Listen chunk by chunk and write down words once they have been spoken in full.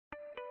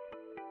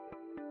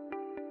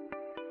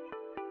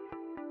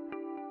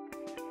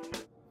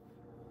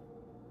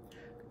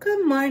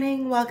Good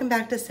morning, welcome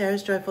back to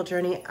Sarah's Joyful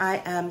Journey.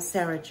 I am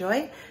Sarah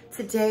Joy.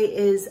 Today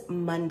is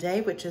Monday,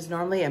 which is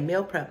normally a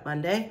meal prep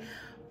Monday,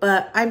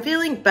 but I'm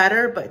feeling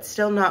better, but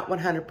still not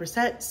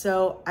 100%.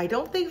 So I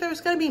don't think there's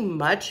gonna be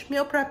much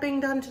meal prepping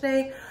done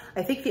today.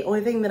 I think the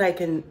only thing that I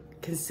can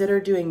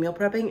consider doing meal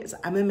prepping is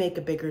I'm gonna make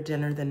a bigger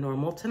dinner than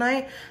normal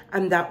tonight,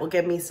 and that will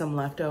give me some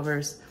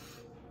leftovers.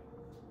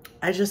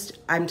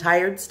 I'm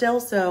tired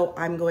still, so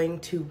I'm going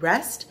to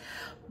rest.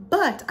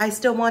 But I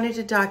still wanted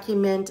to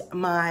document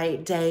my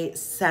day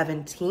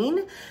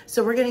 17.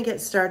 So we're gonna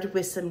get started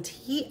with some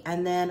tea,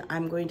 and then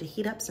I'm going to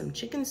heat up some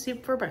chicken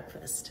soup for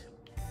breakfast.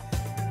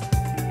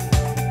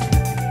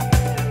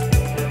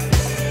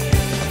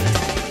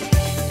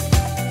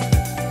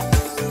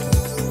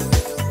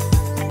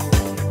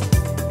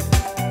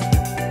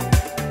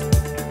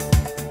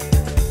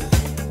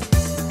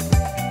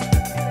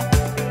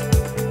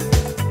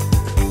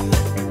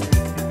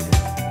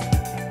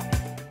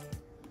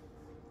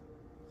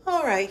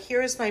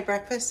 Here is my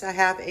breakfast. I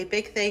have a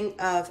big thing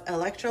of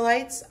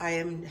electrolytes. I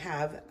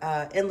have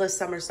Endless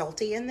Summer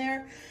Salty in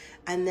there.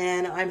 And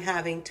then I'm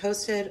having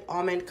toasted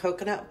almond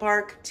coconut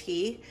bark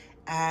tea,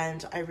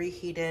 and I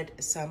reheated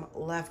some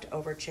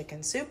leftover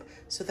chicken soup.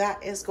 So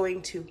that is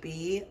going to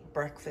be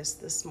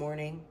breakfast this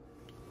morning.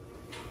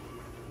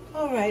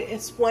 All right,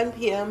 it's 1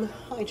 p.m.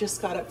 I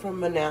just got up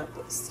from a nap,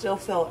 but still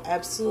feel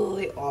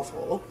absolutely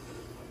awful.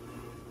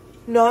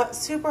 Not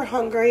super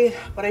hungry,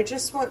 but I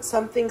just want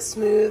something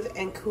smooth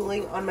and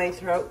cooling on my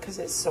throat because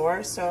it's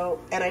sore,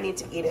 and I need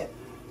to eat it.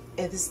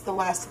 It is the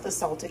last of the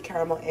salted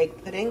caramel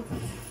egg pudding.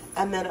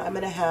 And then I'm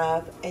gonna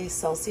have a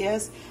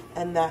Celsius,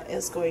 and that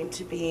is going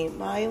to be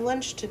my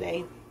lunch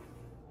today.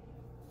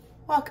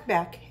 Welcome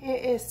back.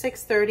 It is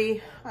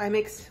 6:30. I'm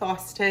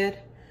exhausted.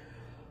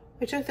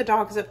 I took the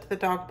dogs up to the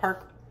dog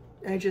park.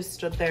 I just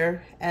stood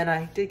there, and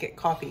I did get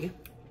coffee.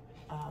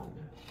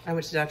 I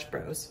went to Dutch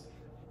Bros.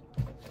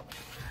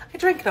 I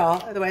drank it all,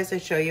 otherwise I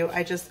show you.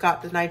 I just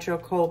got the nitro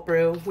cold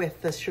brew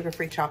with the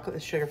sugar-free chocolate, the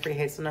sugar-free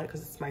hazelnut,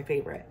 because it's my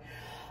favorite.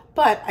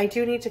 But I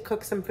do need to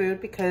cook some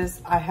food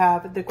because I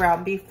have the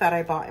ground beef that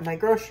I bought in my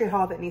grocery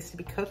haul that needs to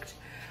be cooked.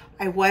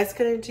 I was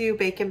gonna do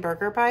bacon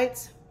burger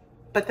bites,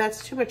 but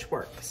that's too much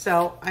work.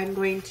 So I'm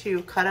going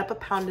to cut up a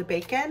pound of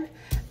bacon,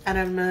 and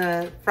I'm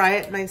gonna fry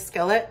it in my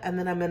skillet, and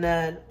then I'm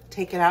gonna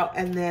take it out,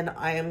 and then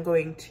I am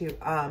going to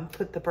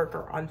put the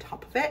burger on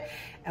top of it,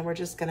 and we're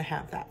just gonna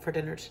have that for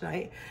dinner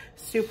tonight.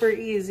 Super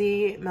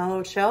easy,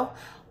 mellow chill.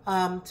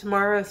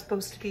 Tomorrow is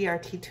supposed to be our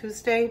Tea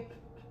Tuesday.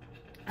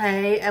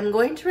 I am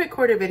going to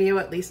record a video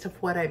at least of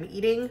what I'm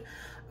eating.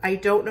 I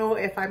don't know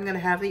if I'm gonna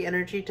have the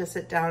energy to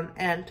sit down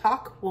and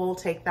talk. We'll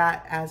take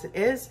that as it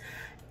is.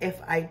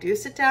 If I do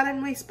sit down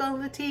and we spill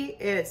the tea,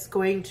 it's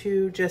going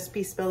to just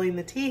be spilling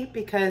the tea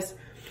because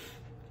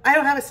I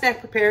don't have a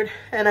snack prepared,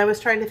 and I was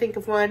trying to think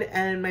of one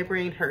and my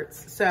brain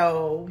hurts.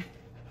 So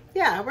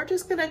yeah, we're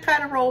just gonna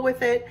kind of roll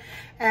with it,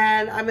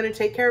 and I'm gonna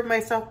take care of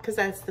myself because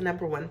that's the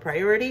 #1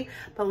 priority.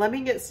 But let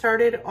me get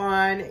started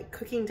on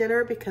cooking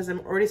dinner because I'm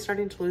already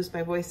starting to lose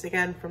my voice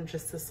again from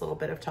just this little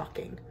bit of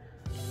talking.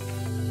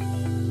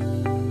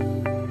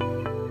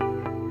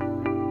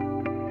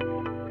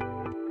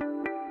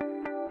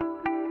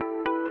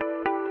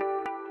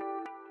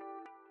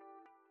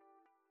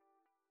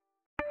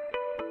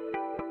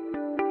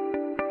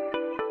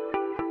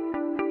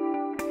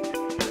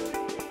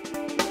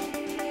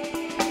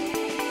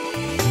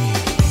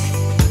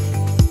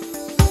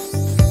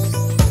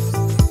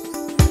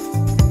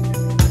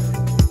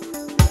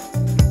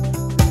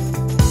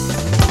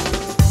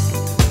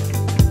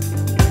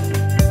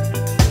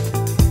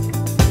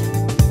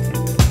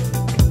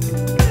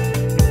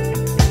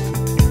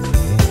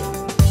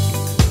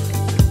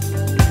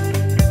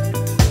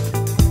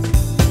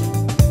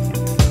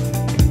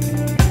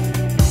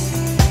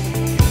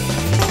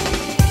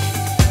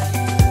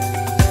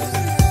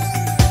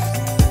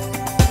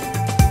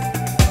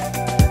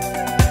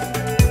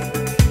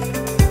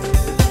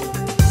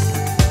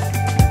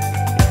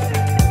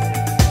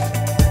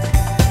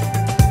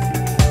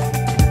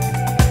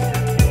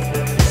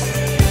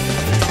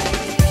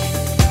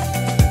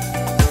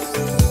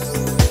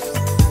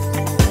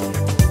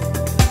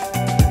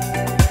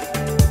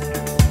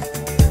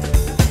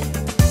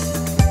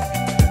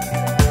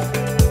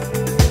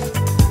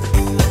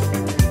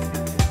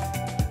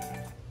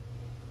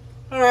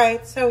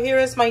 So here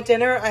is my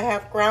dinner. I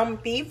have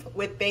ground beef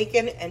with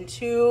bacon and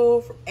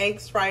 2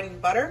 eggs fried in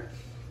butter.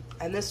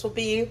 And this will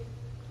be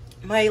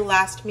my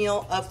last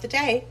meal of the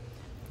day.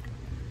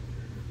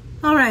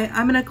 All right,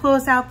 I'm gonna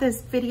close out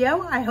this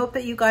video. I hope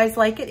that you guys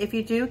like it. If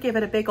you do, give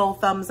it a big old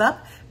thumbs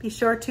up. Be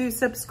sure to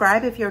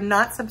subscribe if you're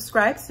not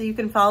subscribed so you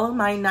can follow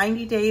my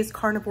 90 days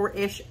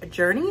carnivore-ish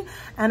journey.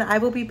 And I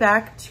will be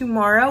back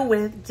tomorrow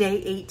with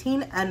day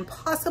 18 and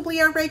possibly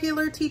a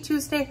regular Tea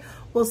Tuesday.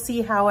 We'll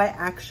see how I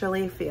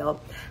actually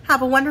feel.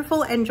 Have a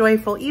wonderful and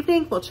joyful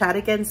evening. We'll chat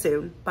again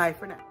soon. Bye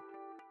for now.